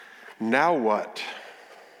Now what?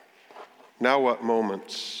 Now what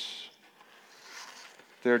moments?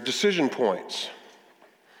 They're decision points.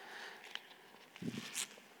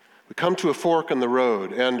 We come to a fork in the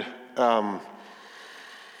road, and I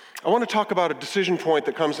want to talk about a decision point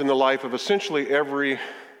that comes in the life of essentially every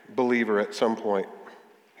believer at some point.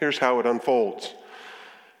 Here's how it unfolds.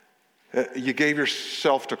 You gave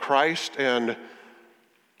yourself to Christ, and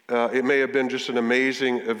it may have been just an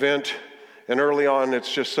amazing event. And early on,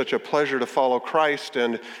 it's just such a pleasure to follow Christ,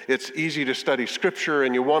 and it's easy to study Scripture,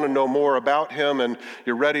 and you want to know more about Him, and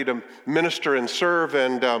you're ready to minister and serve.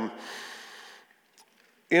 And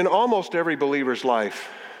in almost every believer's life,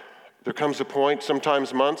 there comes a point,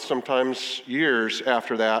 sometimes months, sometimes years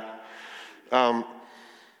after that,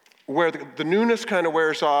 where the newness kind of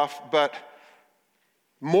wears off, but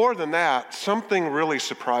more than that, something really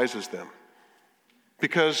surprises them.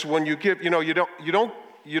 Because when you give, you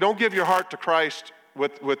don't give your heart to Christ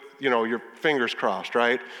with your fingers crossed,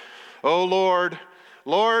 right? Oh Lord,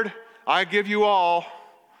 I give you all,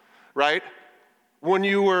 right? When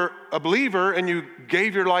you were a believer and you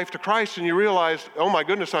gave your life to Christ and you realized, oh my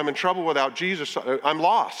goodness, I'm in trouble without Jesus, I'm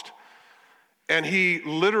lost. And He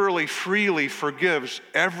literally freely forgives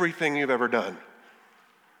everything you've ever done.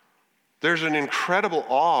 There's an incredible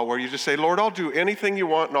awe where you just say, Lord, I'll do anything you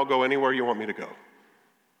want and I'll go anywhere you want me to go.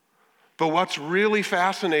 But what's really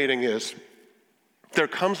fascinating is there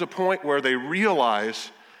comes a point where they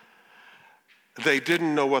realize they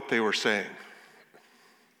didn't know what they were saying.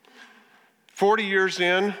 40 years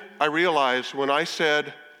in, I realized when I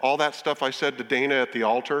said all that stuff I said to Dana at the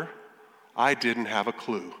altar, I didn't have a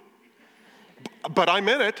clue. But I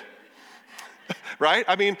meant it, right?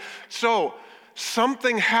 So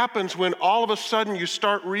something happens when all of a sudden you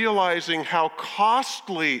start realizing how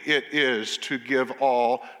costly it is to give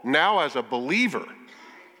all now as a believer.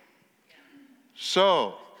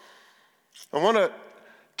 So I want to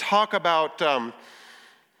talk about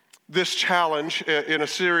this challenge in a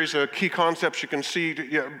series of key concepts you can see.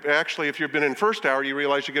 Actually, if you've been in first hour, you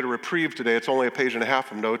realize you get a reprieve today. It's only a page and a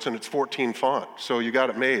half of notes, and it's 14 font, so you got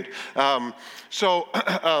it made. I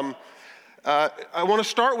want to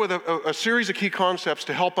start with a series of key concepts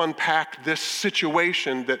to help unpack this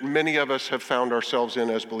situation that many of us have found ourselves in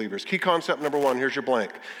as believers. Key concept number one, here's your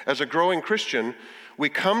blank. As a growing Christian, we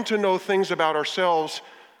come to know things about ourselves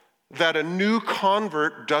that a new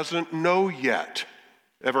convert doesn't know yet.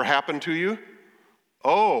 Ever happened to you?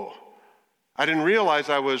 Oh, I didn't realize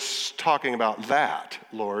I was talking about that,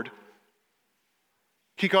 Lord.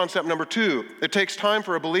 Key concept number two, it takes time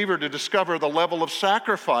for a believer to discover the level of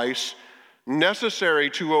sacrifice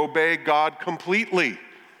necessary to obey God completely,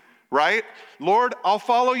 right? Lord, I'll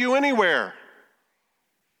follow you anywhere.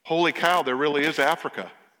 Holy cow, there really is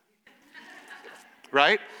Africa,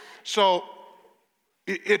 right? So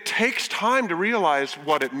it takes time to realize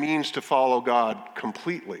what it means to follow God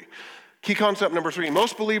completely. Key concept number three,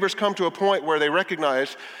 most believers come to a point where they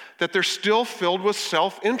recognize that they're still filled with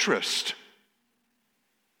self-interest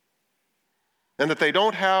and that they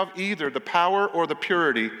don't have either the power or the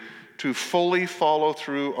purity to fully follow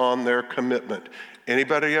through on their commitment.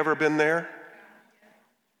 Anybody ever been there?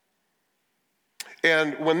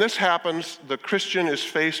 And when this happens, the Christian is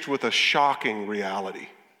faced with a shocking reality.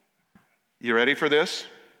 You ready for this?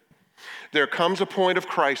 There comes a point of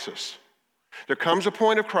crisis. There comes a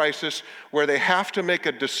point of crisis where they have to make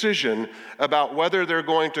a decision about whether they're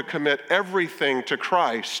going to commit everything to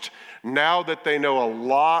Christ now that they know a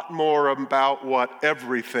lot more about what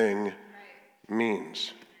everything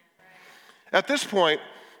means. At this point,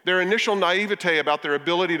 their initial naivete about their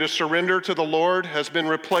ability to surrender to the Lord has been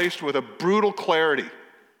replaced with a brutal clarity.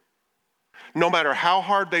 No matter how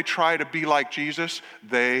hard they try to be like Jesus,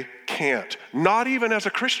 they can't. Not even as a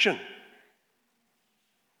Christian.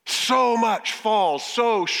 So much falls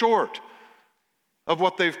so short of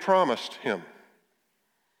what they've promised Him.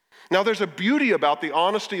 Now, there's a beauty about the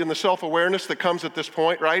honesty and the self-awareness that comes at this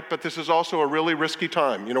point, right? But this is also a really risky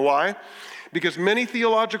time. You know why? Because many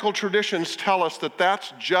theological traditions tell us that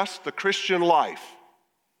that's just the Christian life.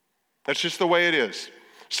 That's just the way it is.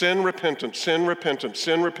 Sin, repentance, sin, repentance,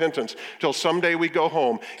 sin, repentance, till someday we go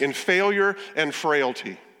home in failure and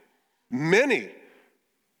frailty. Many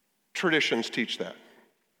traditions teach that.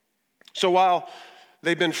 So while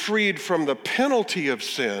they've been freed from the penalty of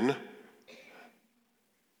sin,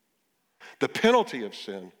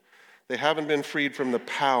 they haven't been freed from the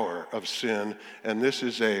power of sin, and this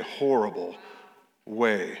is a horrible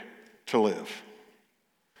way to live.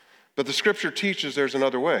 But the Scripture teaches there's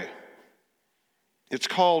another way. It's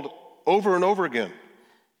called, over and over again,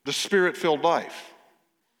 the Spirit-filled life.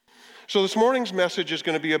 So this morning's message is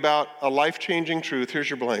going to be about a life-changing truth. Here's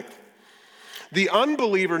your blank. The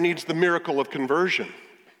unbeliever needs the miracle of conversion.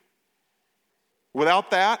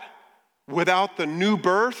 Without that, without the new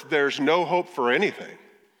birth, there's no hope for anything.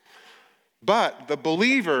 But the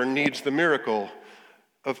believer needs the miracle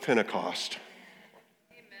of Pentecost.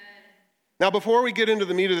 Now, before we get into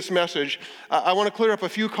the meat of this message, I want to clear up a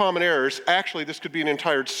few common errors. Actually, this could be an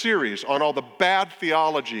entire series on all the bad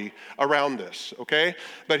theology around this, okay?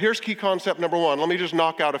 But here's key concept number one. Let me just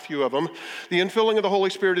knock out a few of them. The infilling of the Holy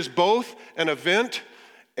Spirit is both an event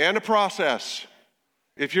and a process.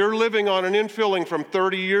 If you're living on an infilling from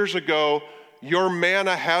 30 years ago, your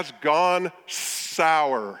manna has gone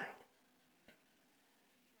sour.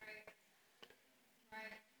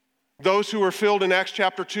 Those who were filled in Acts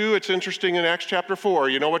chapter 2, it's interesting in Acts chapter 4,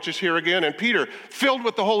 you know what is here again? And Peter, filled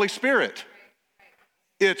with the Holy Spirit.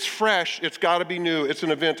 It's fresh, it's got to be new, it's an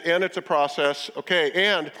event and it's a process. Okay,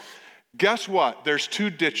 and guess what? There's two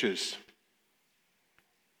ditches.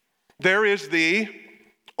 There is the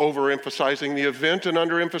overemphasizing the event and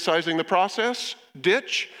underemphasizing the process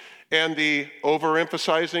ditch, and the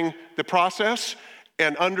overemphasizing the process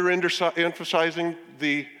and underemphasizing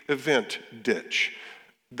the event ditch.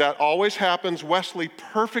 That always happens. Wesley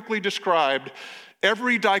perfectly described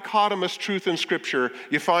every dichotomous truth in Scripture.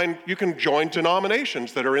 You can join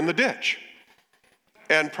denominations that are in the ditch,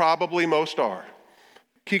 and probably most are.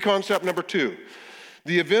 Key concept number two.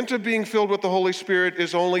 The event of being filled with the Holy Spirit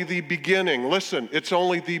is only the beginning. Listen, it's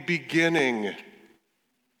only the beginning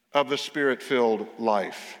of the Spirit-filled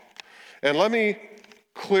life. And let me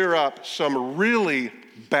clear up some really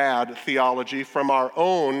bad theology from our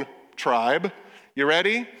own tribe. You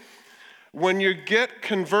ready? When you get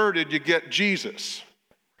converted, you get Jesus.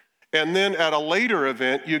 And then at a later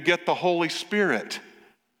event, you get the Holy Spirit.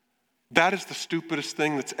 That is the stupidest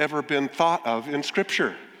thing that's ever been thought of in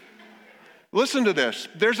Scripture. Listen to this.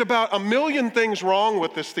 There's about 1 million things wrong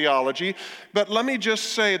with this theology, but let me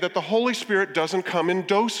just say that the Holy Spirit doesn't come in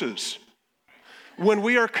doses. When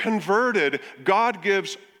we are converted, God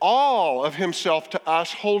gives all of himself to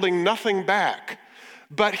us, holding nothing back.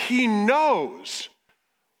 But he knows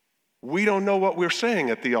we don't know what we're saying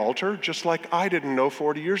at the altar, just like I didn't know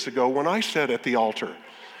 40 years ago when I said at the altar.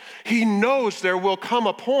 He knows there will come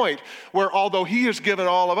a point where, although he has given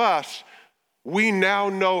all of us, we now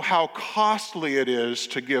know how costly it is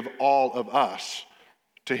to give all of us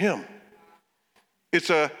to him. It's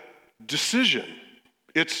a decision.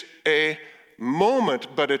 It's a moment,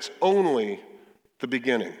 but it's only the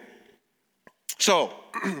beginning. So,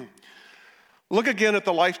 look again at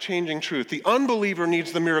the life-changing truth. The unbeliever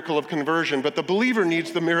needs the miracle of conversion, but the believer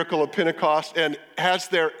needs the miracle of Pentecost. And has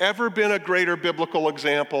there ever been a greater biblical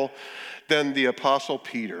example than the Apostle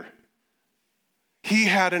Peter? He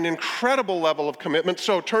had an incredible level of commitment.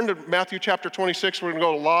 So turn to Matthew chapter 26. We're going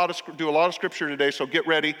to do a lot of scripture today, so get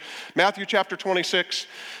ready. Matthew chapter 26.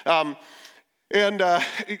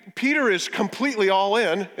 Peter is completely all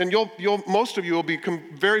in, and most of you will be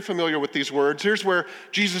very familiar with these words. Here's where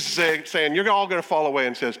Jesus is saying, you're all going to fall away,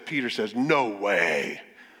 and Peter says, no way,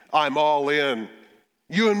 I'm all in.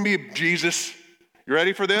 You and me, Jesus. You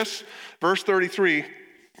ready for this? Verse 33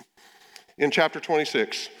 in chapter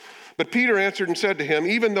 26. But Peter answered and said to him,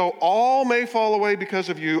 even though all may fall away because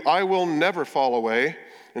of you, I will never fall away.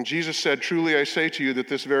 And Jesus said, truly I say to you that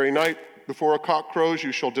this very night, before a cock crows,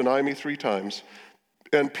 you shall deny me 3 times.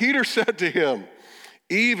 And Peter said to him,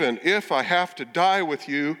 even if I have to die with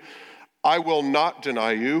you, I will not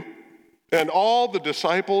deny you. And all the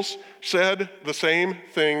disciples said the same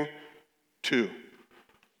thing too.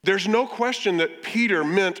 There's no question that Peter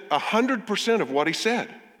meant 100% of what he said.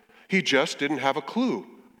 He just didn't have a clue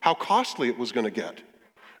how costly it was going to get,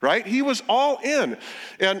 right? He was all in.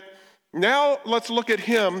 And now let's look at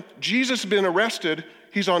him. Jesus has been arrested.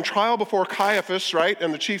 He's on trial before Caiaphas, right,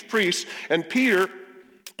 and the chief priests. And Peter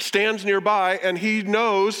stands nearby, and he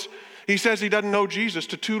says he doesn't know Jesus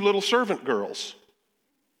to 2 little servant girls.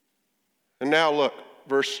 And now look,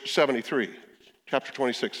 verse 73, chapter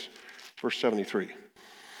 26, verse 73.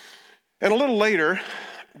 And a little later,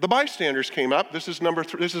 the bystanders came up. This is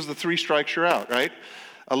the 3 strikes you're out, right?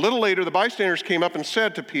 A little later, the bystanders came up and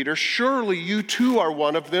said to Peter, surely you too are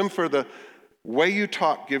one of them, for the way you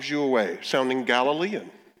talk gives you away, sounding Galilean.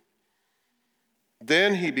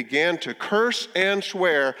 Then he began to curse and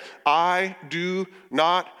swear, I do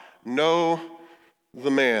not know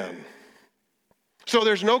the man. So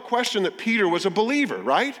there's no question that Peter was a believer,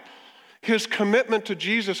 right? His commitment to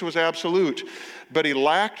Jesus was absolute, but he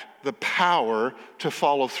lacked the power to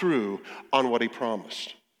follow through on what he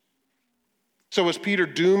promised. So was Peter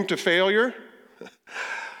doomed to failure?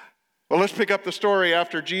 Well, let's pick up the story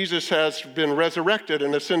after Jesus has been resurrected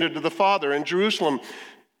and ascended to the Father in Jerusalem.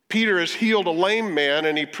 Peter has healed a lame man,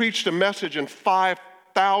 and he preached a message, and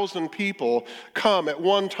 5,000 people come at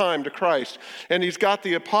one time to Christ. And he's got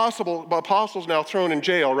the apostles now thrown in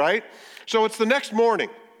jail, right? So it's the next morning.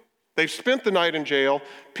 They've spent the night in jail.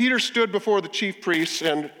 Peter stood before the chief priests,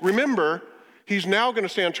 and remember, he's now going to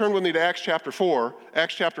stand. Turn with me to Acts chapter 4.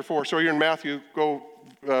 Acts chapter 4. So you're in Matthew, go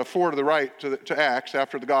 4 to the right to Acts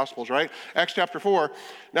after the Gospels, right? Acts chapter 4.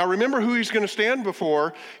 Now remember who he's going to stand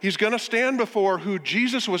before. He's going to stand before who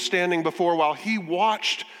Jesus was standing before while he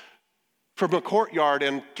watched from the courtyard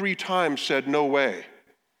and 3 times said, "No way."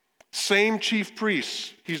 Same chief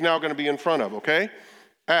priests he's now going to be in front of, okay?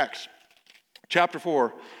 Acts chapter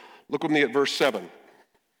 4. Look with me at verse 7.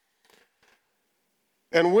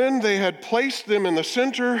 And when they had placed them in the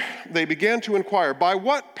center, they began to inquire, "By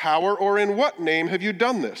what power or in what name have you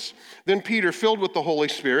done this?" Then Peter, filled with the Holy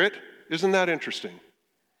Spirit, isn't that interesting?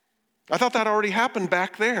 I thought that already happened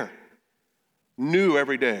back there. New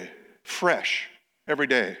every day, fresh every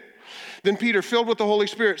day. Then Peter, filled with the Holy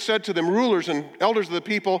Spirit, said to them, "Rulers and elders of the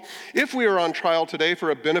people, if we are on trial today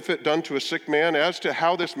for a benefit done to a sick man, as to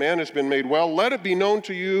how this man has been made well, let it be known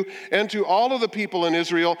to you and to all of the people in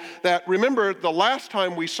Israel that," remember, the last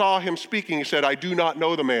time we saw him speaking, he said, "I do not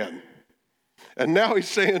know the man." And now he's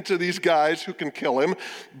saying to these guys who can kill him,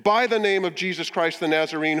 "By the name of Jesus Christ the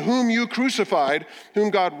Nazarene, whom you crucified,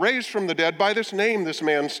 whom God raised from the dead, by this name this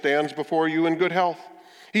man stands before you in good health.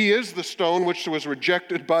 He is the stone which was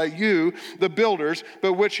rejected by you, the builders,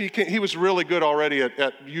 but which he was really good already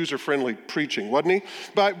at user-friendly preaching, wasn't he?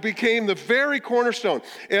 But became the very cornerstone.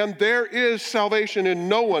 And there is salvation in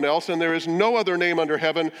no one else, and there is no other name under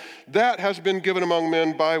heaven that has been given among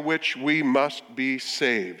men by which we must be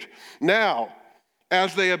saved." Now,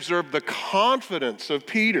 as they observed the confidence of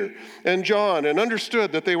Peter and John and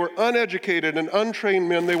understood that they were uneducated and untrained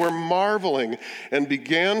men, they were marveling and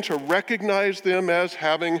began to recognize them as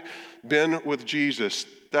having been with Jesus.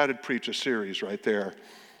 That'd preach a series right there.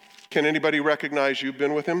 Can anybody recognize you've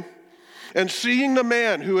been with him? And seeing the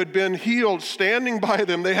man who had been healed standing by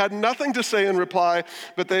them, they had nothing to say in reply,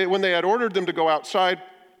 but when they had ordered them to go outside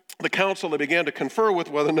the council, they began to confer with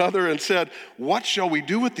one another and said, "What shall we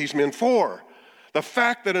do with these men for? The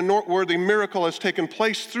fact that a noteworthy miracle has taken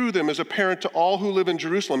place through them is apparent to all who live in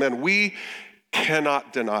Jerusalem, and we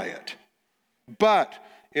cannot deny it. But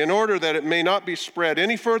in order that it may not be spread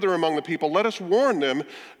any further among the people, let us warn them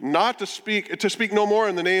not to speak no more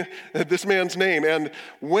in the name, this man's name." And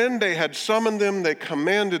when they had summoned them, they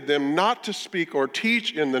commanded them not to speak or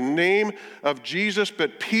teach in the name of Jesus.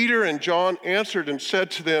 But Peter and John answered and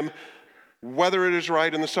said to them, "Whether it is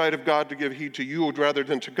right in the sight of God to give heed to you rather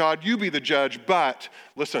than to God, you be the judge. But,"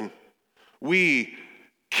 listen, "we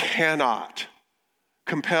cannot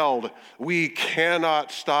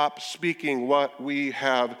stop speaking what we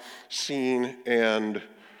have seen and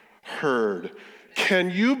heard." Can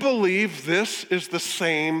you believe this is the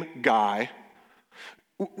same guy?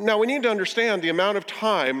 Now, we need to understand the amount of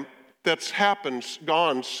time that's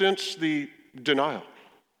gone since the denial.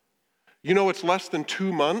 You know, it's less than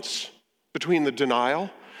 2 months between the denial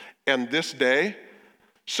and this day.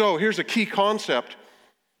 So here's a key concept.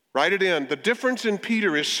 Write it in. The difference in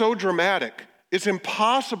Peter is so dramatic, it's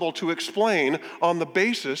impossible to explain on the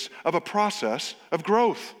basis of a process of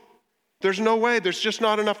growth. There's no way. There's just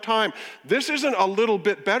not enough time. This isn't a little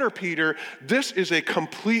bit better Peter. This is a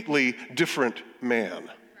completely different man.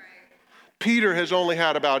 Peter has only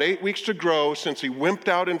had about 8 weeks to grow since he wimped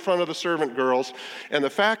out in front of the servant girls. And the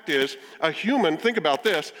fact is, a human, think about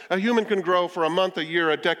this, a human can grow for a month, a year,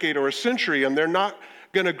 a decade, or a century, and they're not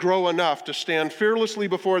going to grow enough to stand fearlessly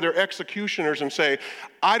before their executioners and say,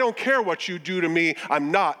 "I don't care what you do to me, I'm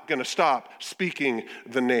not going to stop speaking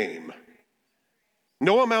the name."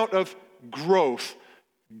 No amount of growth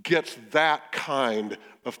gets that kind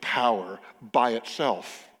of power by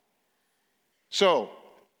itself. So,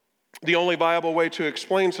 the only viable way to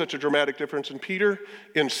explain such a dramatic difference in Peter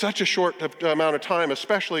in such a short amount of time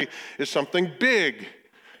especially is something big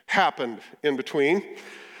happened in between.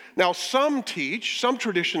 Now, some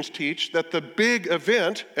traditions teach that the big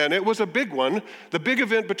event, and it was a big one, the big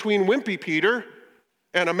event between wimpy Peter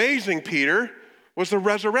and amazing Peter was the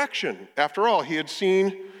resurrection. After all, he had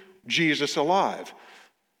seen Jesus alive.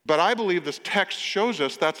 But I believe this text shows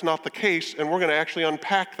us that's not the case, and we're going to actually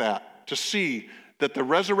unpack that to see that the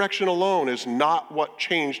resurrection alone is not what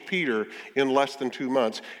changed Peter in less than 2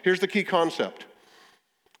 months. Here's the key concept.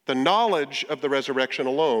 The knowledge of the resurrection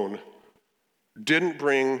alone didn't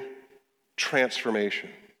bring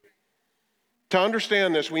transformation. To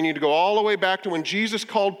understand this, we need to go all the way back to when Jesus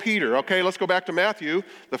called Peter. Okay, let's go back to Matthew,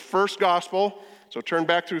 the first gospel. So turn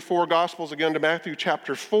back through 4 gospels again to Matthew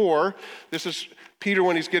chapter 4. This is Peter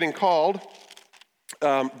when he's getting called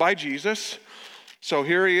by Jesus. So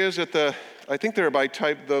here he is at I think they're by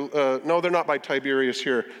no, they're not by Tiberias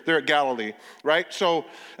here. They're at Galilee, right? So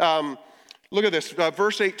look at this,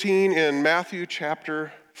 verse 18 in Matthew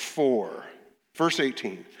chapter 4, verse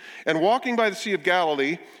 18. And walking by the Sea of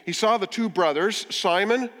Galilee, he saw the two brothers,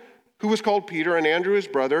 Simon, who was called Peter, and Andrew his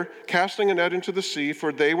brother, casting a net into the sea,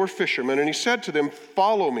 for they were fishermen. And he said to them,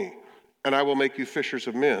 "Follow me, and I will make you fishers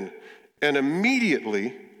of men." And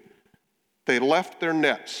immediately they left their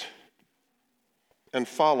nets and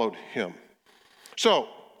followed him. So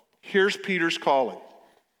here's Peter's calling.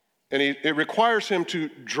 And it requires him to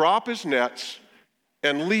drop his nets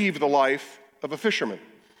and leave the life of a fisherman.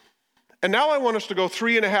 And now I want us to go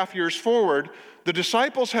 3.5 years forward. The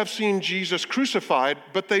disciples have seen Jesus crucified,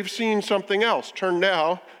 but they've seen something else. Turn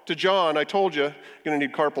now to John. I told you, you're going to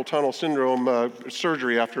need carpal tunnel syndrome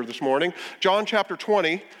surgery after this morning. John chapter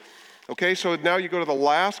 20. Okay, so now you go to the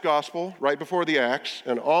last gospel, right before the Acts,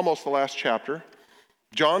 and almost the last chapter.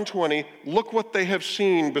 John 20, look what they have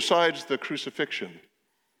seen besides the crucifixion.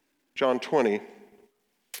 John 20,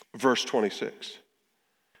 verse 26.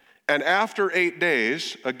 And after 8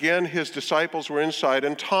 days, again his disciples were inside,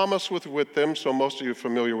 and Thomas was with them, so most of you are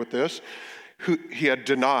familiar with this, who he had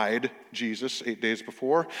denied Jesus 8 days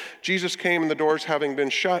before. Jesus came, and the doors having been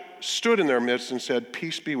shut, stood in their midst and said,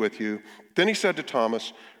 "Peace be with you." Then he said to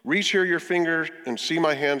Thomas, "Reach here your finger and see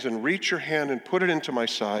my hands, and reach your hand and put it into my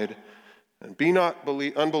side. And be not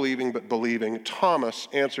unbelieving, but believing." Thomas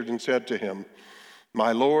answered and said to him,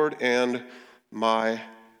 "My Lord and my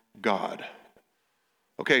God."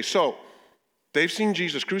 Okay, so they've seen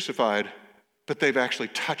Jesus crucified, but they've actually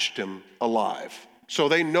touched him alive. So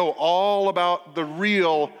they know all about the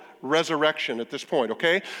real resurrection at this point,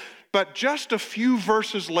 okay? But just a few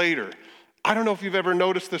verses later, I don't know if you've ever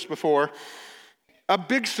noticed this before, a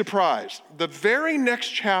big surprise. The very next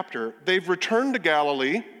chapter, they've returned to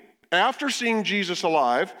Galilee after seeing Jesus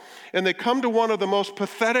alive, and they come to one of the most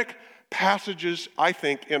pathetic passages, I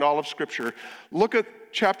think, in all of Scripture. Look at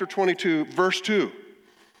chapter 22, verse 2.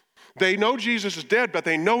 They know Jesus is dead, but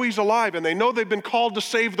they know he's alive, and they know they've been called to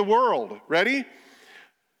save the world. Ready?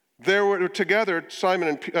 There were together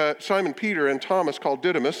Simon Peter and Thomas called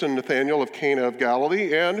Didymus, and Nathanael of Cana of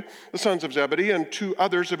Galilee, and the sons of Zebedee, and two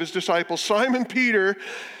others of his disciples. Simon Peter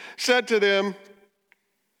said to them,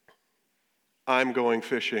 "I'm going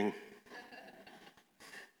fishing."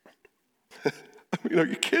 I mean, are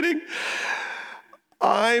you kidding?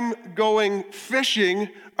 I'm going fishing.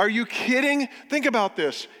 Are you kidding? Think about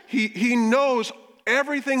this. He knows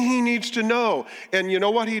everything he needs to know. And you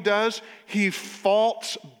know what he does? He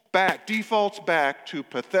defaults back to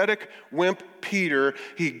pathetic wimp Peter.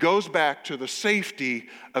 He goes back to the safety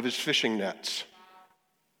of his fishing nets.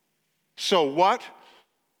 So what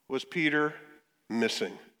was Peter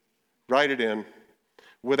missing? Write it in.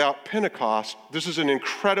 Without Pentecost, this is an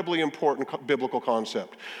incredibly important biblical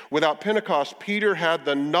concept. Without Pentecost, Peter had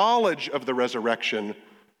the knowledge of the resurrection,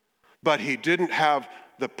 but he didn't have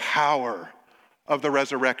the power of the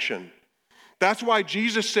resurrection. That's why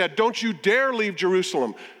Jesus said, "Don't you dare leave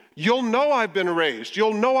Jerusalem. You'll know I've been raised.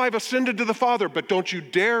 You'll know I've ascended to the Father, but don't you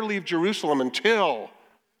dare leave Jerusalem until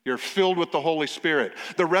you're filled with the Holy Spirit."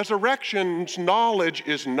 The resurrection's knowledge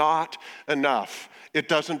is not enough. It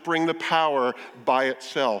doesn't bring the power by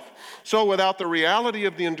itself. So without the reality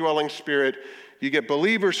of the indwelling Spirit, you get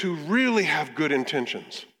believers who really have good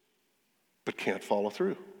intentions, but can't follow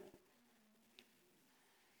through.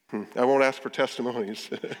 I won't ask for testimonies.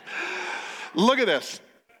 Look at this.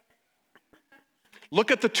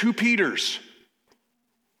 Look at the two Peters.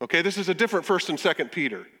 Okay, this is a different 1st and 2nd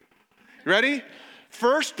Peter. You ready?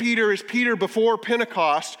 1 Peter is Peter before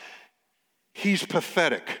Pentecost. He's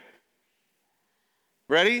pathetic.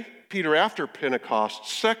 Ready? Peter after Pentecost.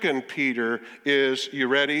 2 Peter is, you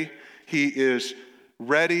ready? He is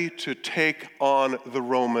ready to take on the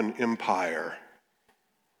Roman Empire.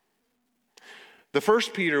 The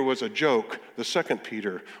 1st Peter was a joke. The 2nd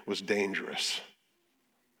Peter was dangerous.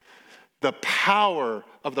 The power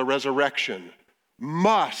of the resurrection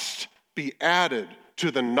must be added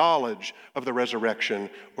to the knowledge of the resurrection,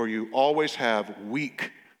 or you always have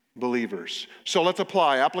weak believers. So let's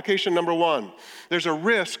apply. Application number 1. There's a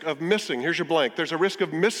risk of missing. Here's your blank. There's a risk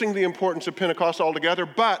of missing the importance of Pentecost altogether,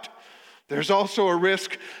 but there's also a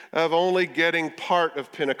risk of only getting part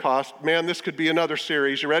of Pentecost. Man, this could be another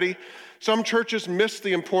series. You ready? Some churches miss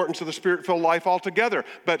the importance of the Spirit-filled life altogether,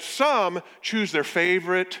 but some choose their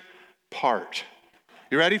favorite part.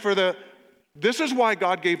 You ready for this is why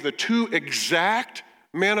God gave the 2 exact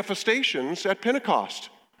manifestations at Pentecost.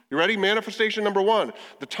 You ready? Manifestation number 1.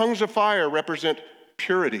 The tongues of fire represent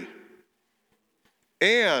purity.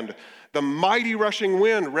 And the mighty rushing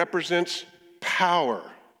wind represents power.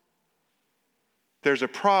 There's a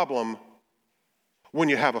problem when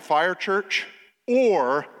you have a fire church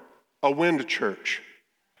or a wind church.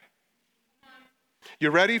 You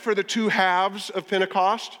ready for the two halves of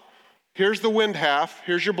Pentecost? Here's the wind half,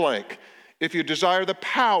 here's your blank. If you desire the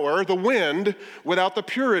power, the wind, without the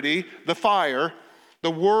purity, the fire,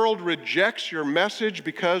 the world rejects your message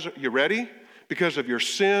because, you ready? Because of your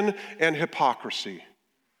sin and hypocrisy.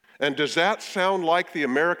 And does that sound like the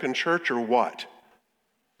American church or what?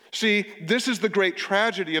 See, this is the great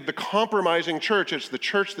tragedy of the compromising church. It's the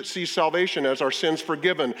church that sees salvation as our sins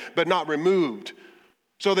forgiven, but not removed.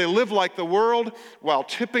 So they live like the world while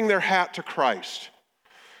tipping their hat to Christ.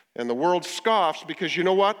 And the world scoffs because you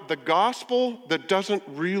know what? The gospel that doesn't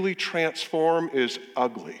really transform is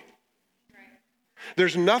ugly.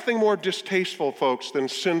 There's nothing more distasteful, folks, than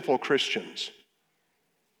sinful Christians.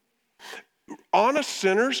 Honest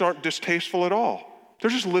sinners aren't distasteful at all.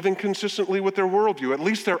 They're just living consistently with their worldview. At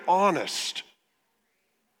least they're honest.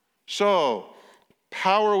 So,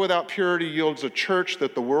 power without purity yields a church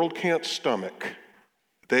that the world can't stomach.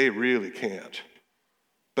 They really can't.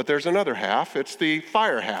 But there's another half. It's the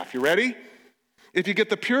fire half. You ready? If you get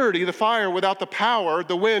the purity, the fire, without the power,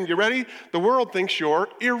 the wind, you ready? The world thinks you're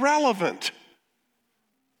irrelevant.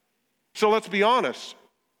 So let's be honest.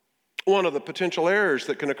 One of the potential errors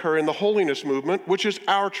that can occur in the holiness movement, which is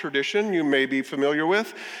our tradition, you may be familiar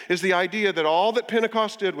with, is the idea that all that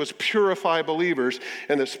Pentecost did was purify believers,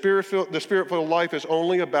 and that the Spirit-filled life is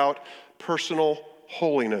only about personal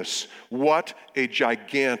holiness. What a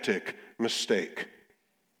gigantic mistake.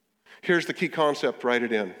 Here's the key concept, write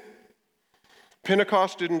it in.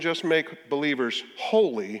 Pentecost didn't just make believers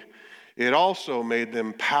holy, it also made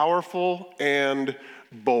them powerful and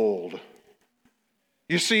bold.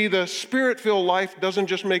 You see, the Spirit-filled life doesn't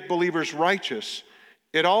just make believers righteous,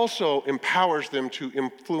 it also empowers them to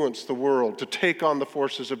influence the world, to take on the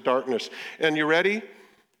forces of darkness. And you ready?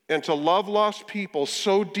 And to love lost people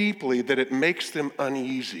so deeply that it makes them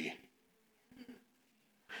uneasy.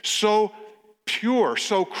 So pure,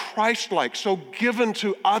 so Christ-like, so given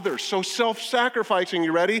to others, so self-sacrificing,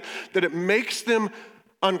 you ready? That it makes them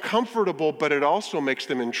uncomfortable, but it also makes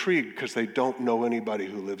them intrigued because they don't know anybody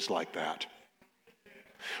who lives like that.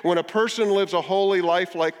 When a person lives a holy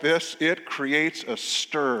life like this, it creates a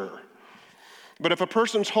stir. But if a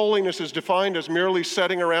person's holiness is defined as merely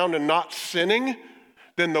sitting around and not sinning,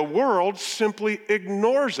 then the world simply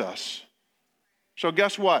ignores us. So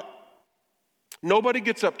guess what? Nobody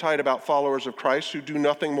gets uptight about followers of Christ who do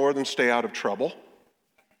nothing more than stay out of trouble.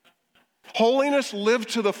 Holiness lived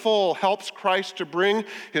to the full helps Christ to bring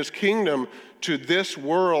his kingdom to this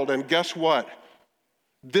world. And guess what?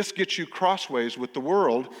 This gets you crossways with the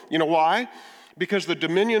world. You know why? Because the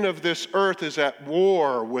dominion of this earth is at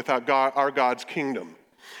war with our God's kingdom.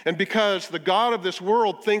 And because the God of this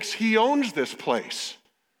world thinks he owns this place.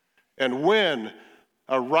 And when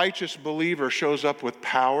a righteous believer shows up with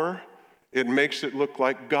power, it makes it look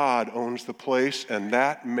like God owns the place, and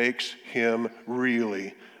that makes him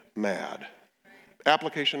really mad.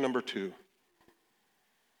 Application number 2.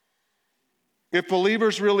 If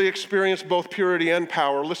believers really experience both purity and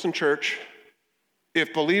power, listen, church,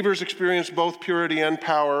 if believers experience both purity and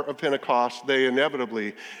power of Pentecost, they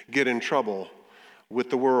inevitably get in trouble with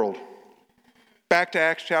the world. Back to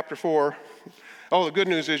Acts chapter 4. Oh, the good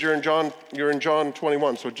news is you're in John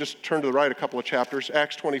 21, so just turn to the right a couple of chapters,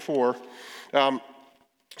 Acts 24.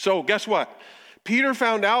 So guess what? Peter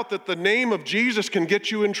found out that the name of Jesus can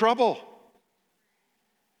get you in trouble.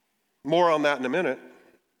 More on that in a minute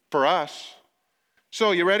for us.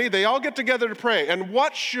 So you ready? They all get together to pray. And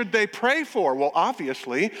what should they pray for? Well,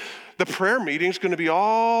 obviously, the prayer meeting is going to be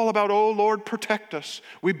all about, oh, Lord, protect us.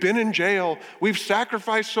 We've been in jail. We've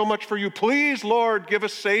sacrificed so much for you. Please, Lord, give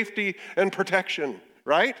us safety and protection,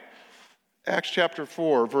 right? Acts chapter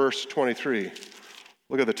 4, verse 23.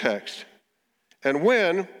 Look at the text. And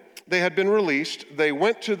when they had been released, they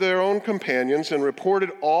went to their own companions and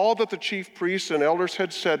reported all that the chief priests and elders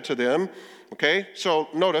had said to them. Okay, so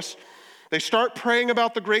notice, they start praying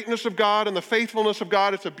about the greatness of God and the faithfulness of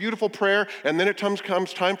God. It's a beautiful prayer. And then it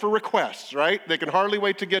comes time for requests, right? They can hardly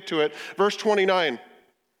wait to get to it. Verse 29.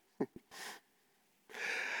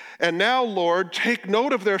 And now, Lord, take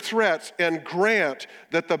note of their threats and grant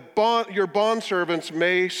that your bondservants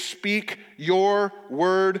may speak your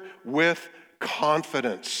word with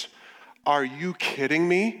confidence. Are you kidding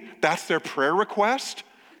me? That's their prayer request?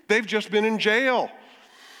 They've just been in jail.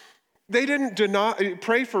 They didn't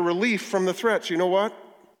pray for relief from the threats. You know what?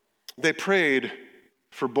 They prayed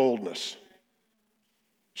for boldness.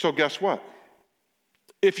 So guess what?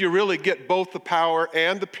 If you really get both the power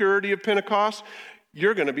and the purity of Pentecost,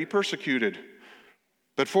 you're going to be persecuted.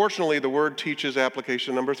 But fortunately, the Word teaches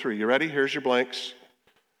application number 3. You ready? Here's your blanks.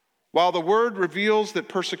 While the Word reveals that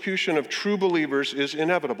persecution of true believers is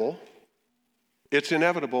inevitable, it's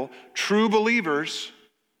inevitable. True believers,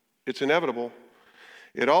 it's inevitable.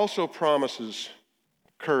 It also promises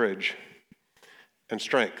courage and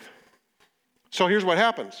strength. So here's what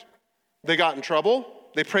happens. They got in trouble.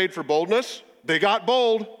 They prayed for boldness. They got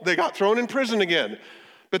bold. They got thrown in prison again.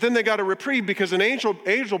 But then they got a reprieve because an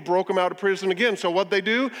angel broke them out of prison again. So what'd they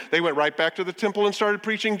do? They went right back to the temple and started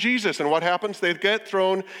preaching Jesus. And what happens? They get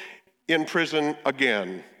thrown in prison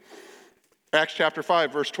again. Acts chapter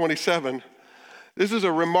 5, verse 27. This is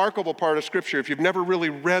a remarkable part of Scripture. If you've never really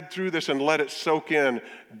read through this and let it soak in,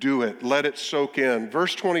 do it. Let it soak in.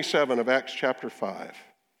 Verse 27 of Acts chapter 5.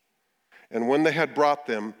 And when they had brought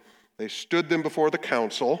them, they stood them before the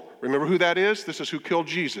council. Remember who that is? This is who killed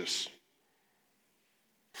Jesus.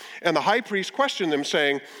 And the high priest questioned them,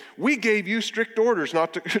 saying, "We gave you strict orders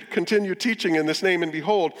not to continue teaching in this name, and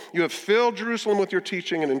behold, you have filled Jerusalem with your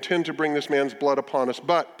teaching and intend to bring this man's blood upon us."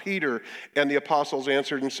 But Peter and the apostles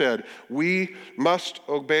answered and said, "We must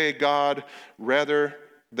obey God rather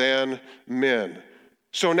than men."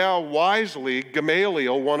 So now wisely,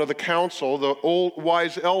 Gamaliel, one of the council, the old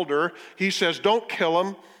wise elder, he says, "Don't kill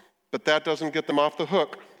him," but that doesn't get them off the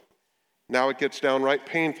hook. Now it gets downright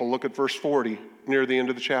painful. Look at verse 40, near the end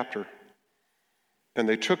of the chapter. And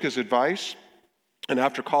they took his advice, and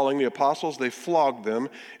after calling the apostles, they flogged them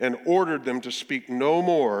and ordered them to speak no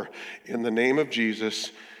more in the name of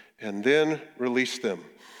Jesus, and then released them.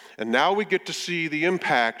 And now we get to see the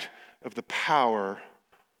impact of the power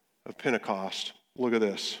of Pentecost. Look at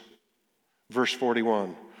this. Verse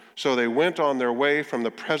 41. So they went on their way from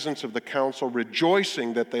the presence of the council,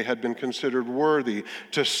 rejoicing that they had been considered worthy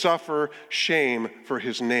to suffer shame for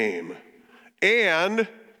his name. And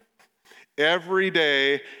every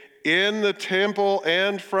day in the temple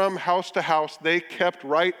and from house to house, they kept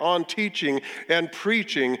right on teaching and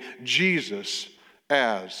preaching Jesus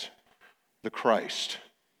as the Christ.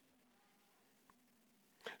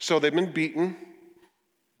 So they've been beaten,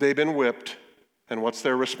 they've been whipped, and what's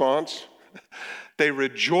their response? They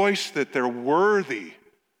rejoice that they're worthy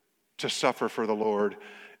to suffer for the Lord,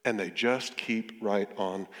 and they just keep right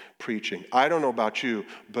on preaching. I don't know about you,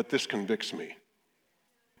 but this convicts me.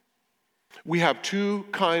 We have two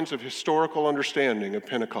kinds of historical understanding of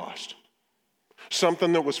Pentecost.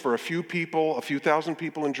 Something that was for a few people, a few thousand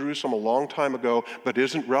people in Jerusalem a long time ago, but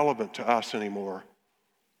isn't relevant to us anymore.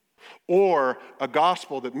 Or a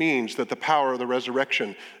gospel that means that the power of the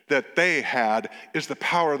resurrection that they had is the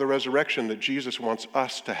power of the resurrection that Jesus wants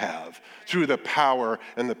us to have through the power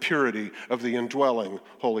and the purity of the indwelling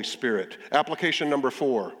Holy Spirit. Application number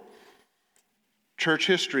 4. Church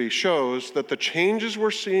history shows that the changes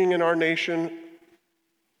we're seeing in our nation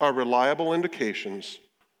are reliable indications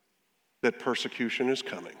that persecution is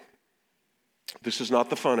coming. This is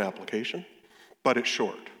not the fun application, but it's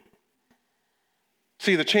short.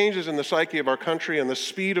 See, the changes in the psyche of our country and the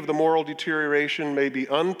speed of the moral deterioration may be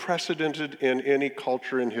unprecedented in any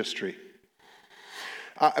culture in history.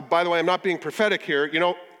 By the way, I'm not being prophetic here.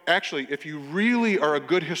 Actually, if you really are a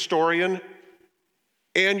good historian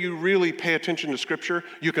and you really pay attention to Scripture,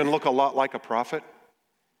 you can look a lot like a prophet.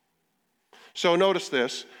 So notice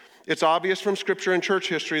this. It's obvious from Scripture and church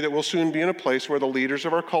history that we'll soon be in a place where the leaders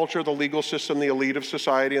of our culture, the legal system, the elite of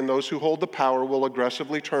society, and those who hold the power will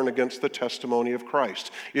aggressively turn against the testimony of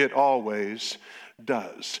Christ. It always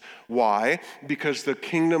does. Why? Because the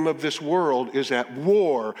kingdom of this world is at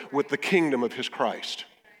war with the kingdom of his Christ.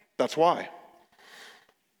 That's why.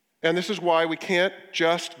 And this is why we can't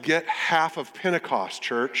just get half of Pentecost,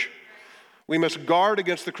 church. We must guard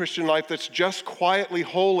against the Christian life that's just quietly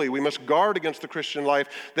holy. We must guard against the Christian life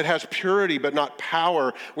that has purity but not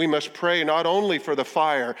power. We must pray not only for the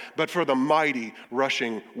fire, but for the mighty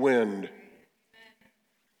rushing wind.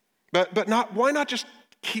 Why not just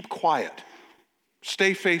keep quiet?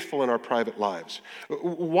 Stay faithful in our private lives.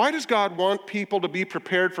 Why does God want people to be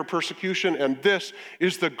prepared for persecution? And this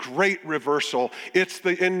is the great reversal. It's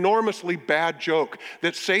the enormously bad joke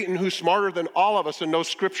that Satan, who's smarter than all of us and knows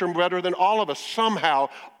Scripture better than all of us, somehow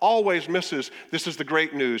always misses. This is the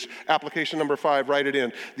great news. Application number 5, write it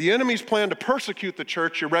in. The enemy's plan to persecute the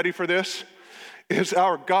church, you ready for this? Is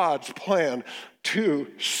our God's plan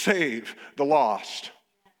to save the lost.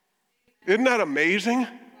 Isn't that amazing?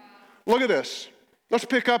 Look at this. Let's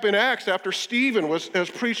pick up in Acts after Stephen has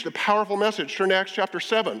preached a powerful message. Turn to Acts chapter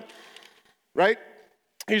 7, right?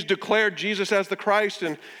 He's declared Jesus as the Christ,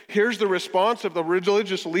 and here's the response of the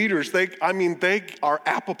religious leaders. They are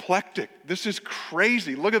apoplectic. This is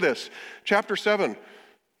crazy. Look at this. Chapter 7,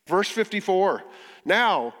 verse 54.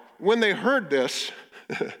 Now, when they heard this,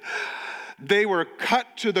 they were cut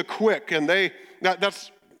to the quick, and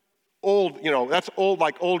that's old, that's old,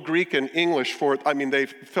 like old Greek and English for, they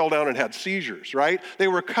fell down and had seizures, right? They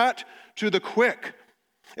were cut to the quick.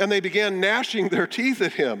 And they began gnashing their teeth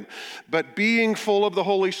at him, but being full of the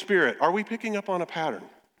Holy Spirit. Are we picking up on a pattern?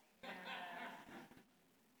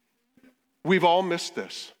 We've all missed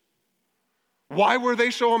this. Why were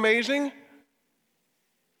they so amazing?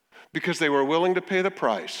 Because they were willing to pay the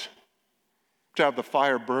price to have the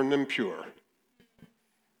fire burn them pure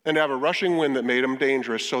and to have a rushing wind that made them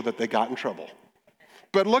dangerous so that they got in trouble.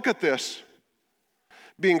 But look at this.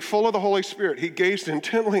 Being full of the Holy Spirit, he gazed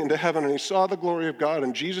intently into heaven, and he saw the glory of God,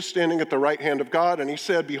 and Jesus standing at the right hand of God, and he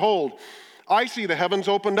said, behold, I see the heavens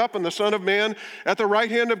opened up, and the Son of Man at the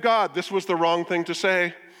right hand of God. This was the wrong thing to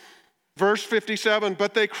say. Verse 57,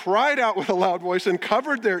 but they cried out with a loud voice and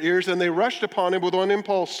covered their ears, and they rushed upon him with one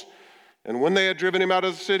impulse. And when they had driven him out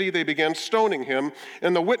of the city, they began stoning him,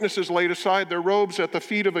 and the witnesses laid aside their robes at the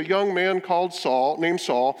feet of a young man named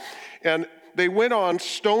Saul, and they went on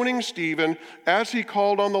stoning Stephen as he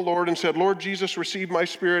called on the Lord and said, Lord Jesus, receive my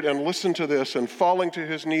spirit. And listen to this. And falling to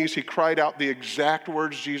his knees, he cried out the exact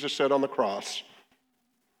words Jesus said on the cross.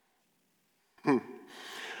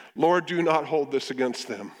 Lord, do not hold this against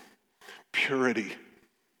them. Purity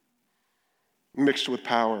mixed with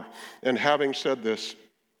power. And having said this,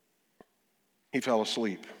 he fell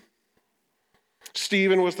asleep.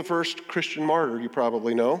 Stephen was the first Christian martyr, you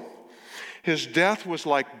probably know. His death was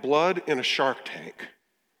like blood in a shark tank.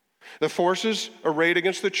 The forces arrayed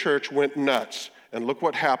against the church went nuts. And look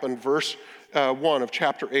what happened, verse 1 of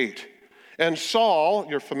chapter 8. And Saul,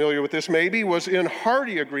 you're familiar with this maybe, was in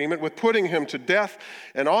hearty agreement with putting him to death.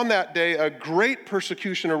 And on that day, a great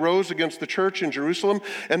persecution arose against the church in Jerusalem,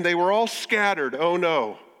 and they were all scattered. Oh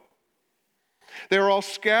no. They were all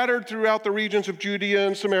scattered throughout the regions of Judea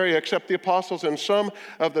and Samaria, except the apostles, and some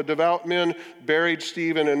of the devout men buried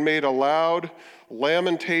Stephen and made a loud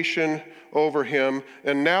lamentation over him.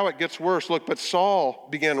 And now it gets worse. Look, but Saul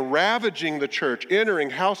began ravaging the church, entering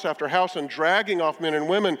house after house and dragging off men and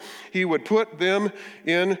women. He would put them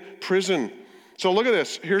in prison. So look at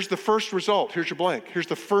this. Here's the first result. Here's your blank. Here's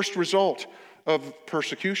the first result of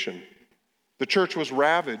persecution. The church was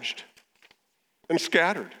ravaged and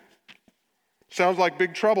scattered. Sounds like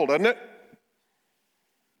big trouble, doesn't it?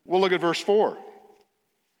 We'll look at verse 4.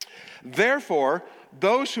 Therefore,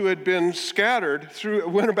 those who had been scattered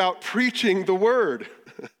went about preaching the word.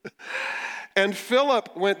 And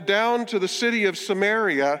Philip went down to the city of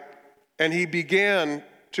Samaria, and he began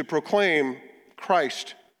to proclaim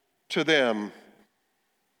Christ to them.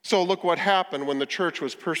 So look what happened when the church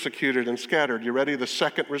was persecuted and scattered. You ready? The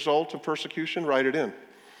second result of persecution? Write it in.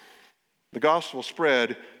 The gospel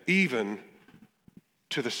spread even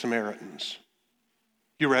to the Samaritans.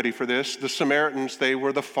 You ready for this? The Samaritans, they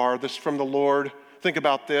were the farthest from the Lord. Think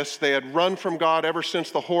about this. They had run from God ever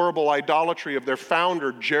since the horrible idolatry of their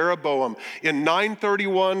founder, Jeroboam, in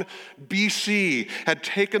 931 BC, had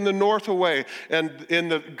taken the north away. And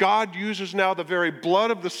God uses now the very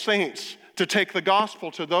blood of the saints to take the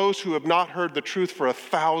gospel to those who have not heard the truth for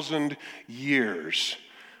 1,000 years.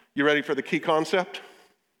 You ready for the key concept?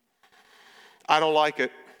 I don't like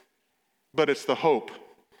it, but it's the hope.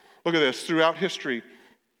 Look at this. Throughout history,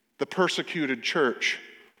 the persecuted church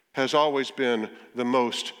has always been the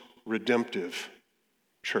most redemptive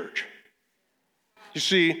church. You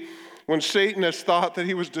see, when Satan has thought that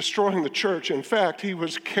he was destroying the church, in fact, he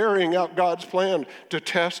was carrying out God's plan to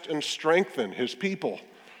test and strengthen his people.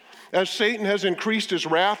 As Satan has increased his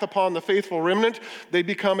wrath upon the faithful remnant, they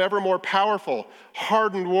become ever more powerful,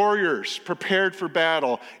 hardened warriors, prepared for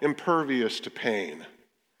battle, impervious to pain.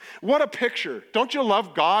 What a picture. Don't you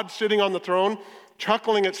love God sitting on the throne,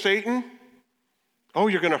 chuckling at Satan? Oh,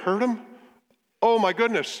 you're going to hurt him? Oh, my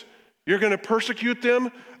goodness. You're going to persecute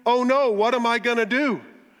them? Oh, no, what am I going to do?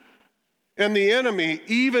 And the enemy,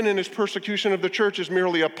 even in his persecution of the church, is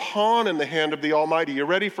merely a pawn in the hand of the Almighty. You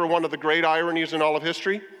ready for one of the great ironies in all of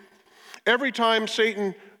history? Every time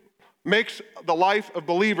Satan makes the life of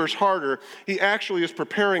believers harder, he actually is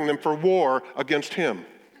preparing them for war against him.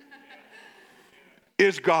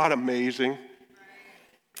 Is God amazing?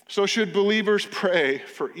 So should believers pray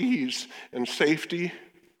for ease and safety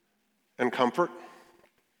and comfort?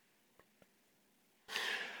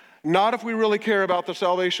 Not if we really care about the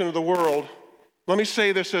salvation of the world. Let me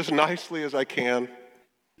say this as nicely as I can,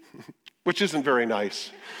 which isn't very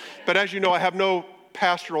nice. But as you know, I have no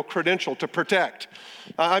pastoral credential to protect.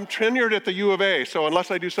 I'm tenured at the U of A, so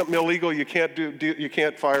unless I do something illegal, you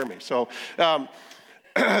can't fire me. So,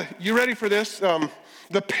 you ready for this?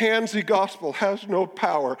 The pansy gospel has no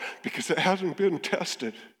power because it hasn't been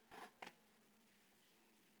tested.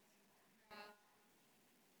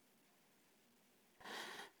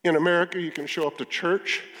 In America, you can show up to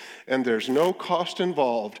church and there's no cost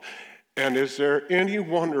involved. And is there any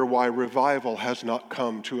wonder why revival has not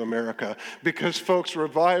come to America? Because, folks,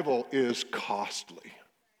 revival is costly.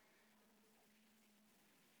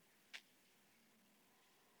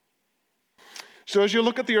 So as you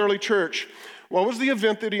look at the early church, what was the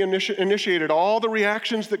event that he initiated all the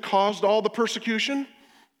reactions that caused all the persecution?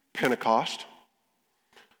 Pentecost.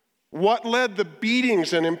 What led the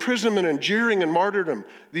beatings and imprisonment and jeering and martyrdom?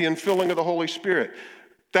 The infilling of the Holy Spirit.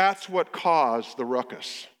 That's what caused the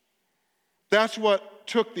ruckus. That's what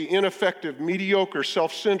took the ineffective, mediocre,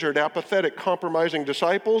 self-centered, apathetic, compromising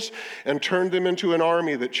disciples and turned them into an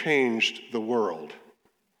army that changed the world.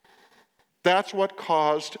 That's what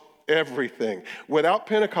caused everything. Without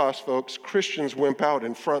Pentecost, folks, Christians wimp out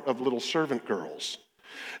in front of little servant girls.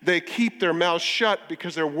 They keep their mouths shut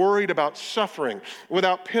because they're worried about suffering.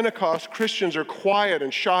 Without Pentecost, Christians are quiet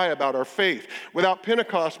and shy about our faith. Without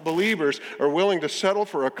Pentecost, believers are willing to settle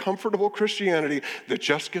for a comfortable Christianity that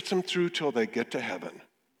just gets them through till they get to heaven.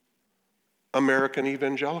 American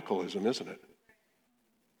evangelicalism, isn't it?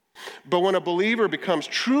 But when a believer becomes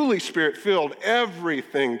truly Spirit-filled,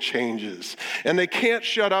 everything changes. And they can't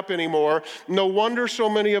shut up anymore. No wonder so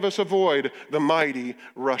many of us avoid the mighty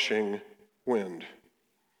rushing wind.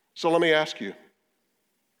 So let me ask you,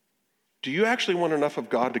 do you actually want enough of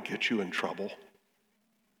God to get you in trouble?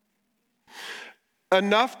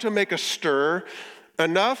 Enough to make a stir,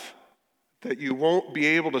 enough that you won't be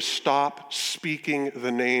able to stop speaking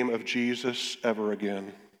the name of Jesus ever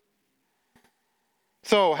again?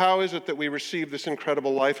 So, how is it that we receive this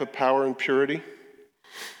incredible life of power and purity?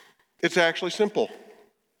 It's actually simple.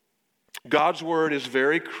 God's word is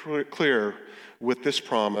very clear with this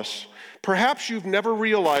promise. Perhaps you've never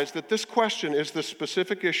realized that this question is the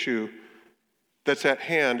specific issue that's at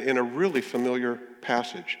hand in a really familiar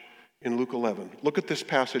passage in Luke 11. Look at this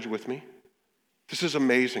passage with me. This is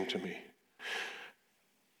amazing to me.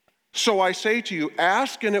 So I say to you,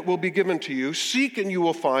 ask and it will be given to you, seek and you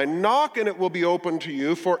will find, knock and it will be opened to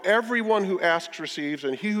you, for everyone who asks receives,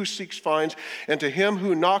 and he who seeks finds, and to him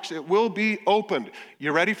who knocks it will be opened.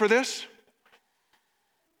 You ready for this?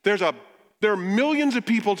 There are millions of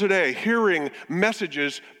people today hearing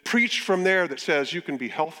messages preached from there that says you can be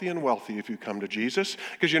healthy and wealthy if you come to Jesus.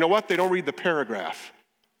 Because you know what? They don't read the paragraph.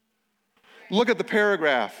 Look at the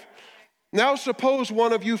paragraph. Now suppose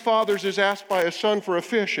one of you fathers is asked by his son for a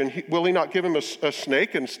fish, and will he not give him a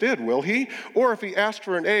snake instead, will he? Or if he asks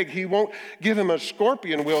for an egg, he won't give him a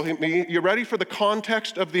scorpion, will he? You ready for the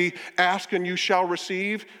context of the ask and you shall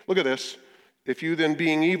receive? Look at this. If you then,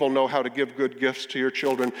 being evil, know how to give good gifts to your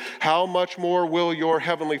children, how much more will your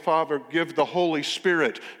heavenly Father give the Holy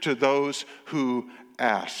Spirit to those who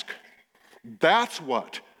ask? That's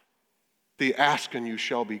what the ask and you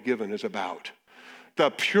shall be given is about.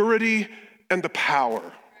 The purity and the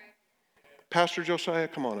power. Pastor Josiah,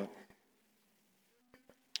 come on up.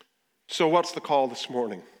 So what's the call this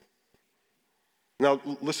morning? Now,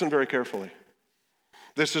 listen very carefully.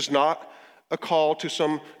 This is not a call to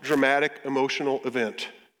some dramatic emotional event.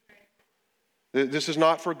 This is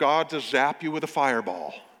not for God to zap you with a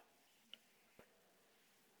fireball.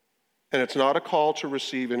 And it's not a call to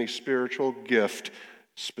receive any spiritual gift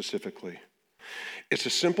specifically. It's a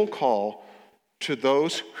simple call to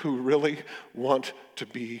those who really want to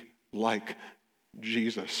be like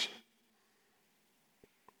Jesus.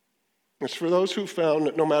 It's for those who found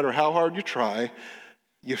that no matter how hard you try,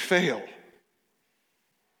 you fail.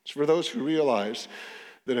 It's for those who realize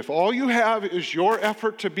that if all you have is your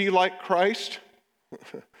effort to be like Christ,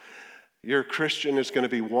 your Christian is going to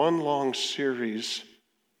be one long series.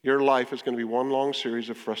 Your life is going to be one long series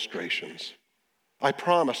of frustrations. I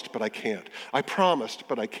promised, but I can't. I promised,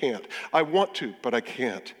 but I can't. I want to, but I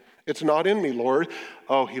can't. It's not in me, Lord.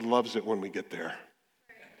 Oh, he loves it when we get there.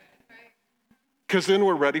 Because then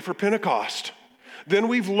we're ready for Pentecost. Then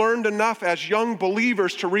we've learned enough as young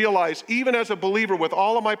believers to realize, even as a believer with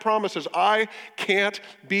all of my promises, I can't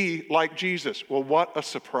be like Jesus. Well, what a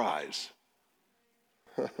surprise.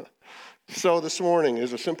 So this morning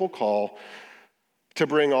is a simple call to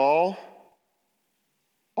bring all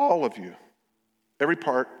of you, every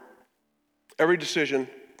part, every decision,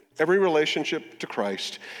 every relationship to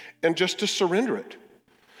Christ, and just to surrender it.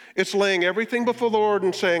 It's laying everything before the Lord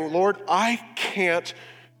and saying, Lord, I can't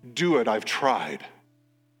do it. I've tried.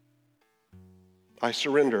 I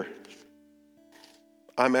surrender.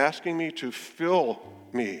 I'm asking me to fill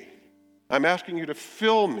me. I'm asking you to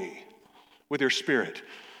fill me with your Spirit.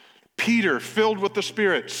 Peter, filled with the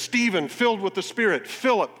Spirit. Stephen, filled with the Spirit.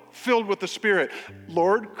 Philip, filled with the Spirit.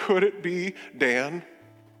 Lord, could it be Dan,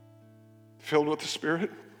 filled with the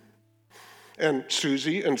Spirit? And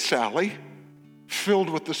Susie and Sally, filled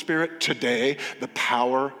with the Spirit today, the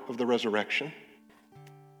power of the resurrection?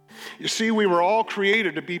 You see, we were all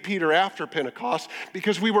created to be Peter after Pentecost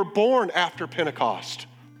because we were born after Pentecost.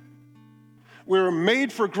 We were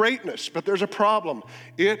made for greatness, but there's a problem.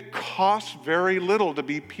 It costs very little to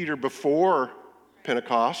be Peter before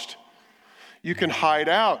Pentecost. You can hide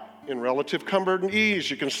out in relative comfort and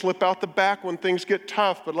ease. You can slip out the back when things get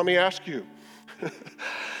tough. But let me ask you,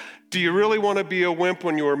 do you really want to be a wimp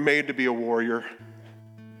when you were made to be a warrior?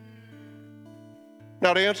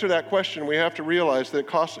 Now, to answer that question, we have to realize that it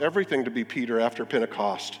costs everything to be Peter after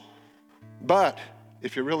Pentecost. But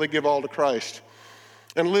if you really give all to Christ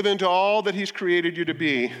and live into all that he's created you to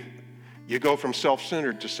be, you go from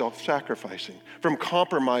self-centered to self-sacrificing, from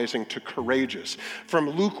compromising to courageous, from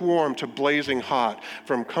lukewarm to blazing hot,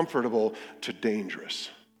 from comfortable to dangerous.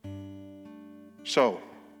 So,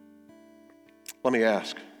 let me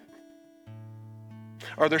ask,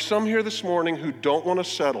 are there some here this morning who don't want to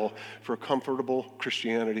settle for comfortable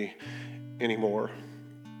Christianity anymore?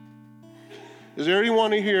 Is there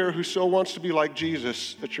anyone here who so wants to be like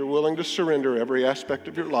Jesus that you're willing to surrender every aspect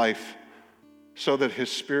of your life so that his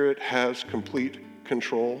Spirit has complete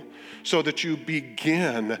control, so that you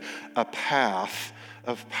begin a path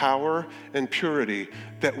of power and purity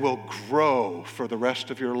that will grow for the rest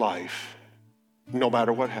of your life, no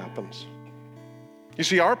matter what happens? You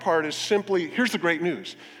see, our part is simply, here's the great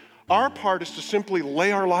news. Our part is to simply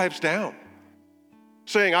lay our lives down,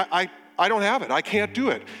 saying, I don't have it, I can't do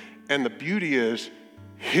it. And the beauty is,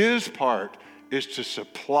 his part is to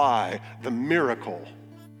supply the miracle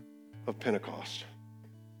of Pentecost.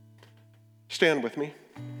 Stand with me.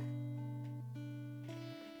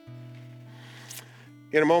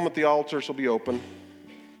 In a moment, the altars will be open.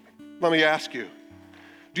 Let me ask you,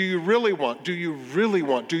 do you really want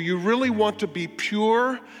to be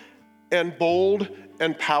pure and bold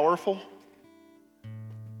and powerful?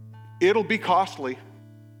 It'll be costly.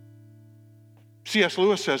 C.S.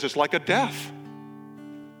 Lewis says it's like a death.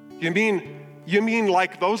 You mean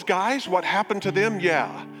like those guys? What happened to them?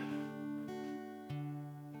 Yeah.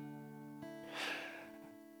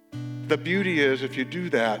 The beauty is, if you do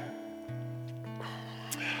that,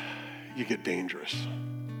 you get dangerous.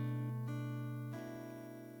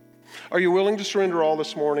 Are you willing to surrender all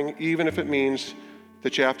this morning, even if it means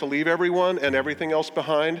that you have to leave everyone and everything else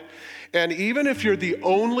behind? And even if you're the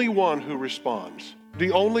only one who responds,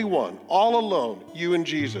 the only one, all alone, you and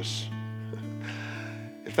Jesus,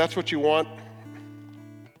 if that's what you want,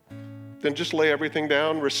 then just lay everything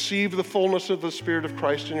down. Receive the fullness of the Spirit of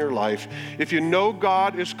Christ in your life. If you know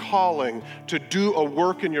God is calling to do a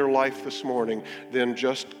work in your life this morning, then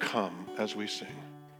just come as we sing.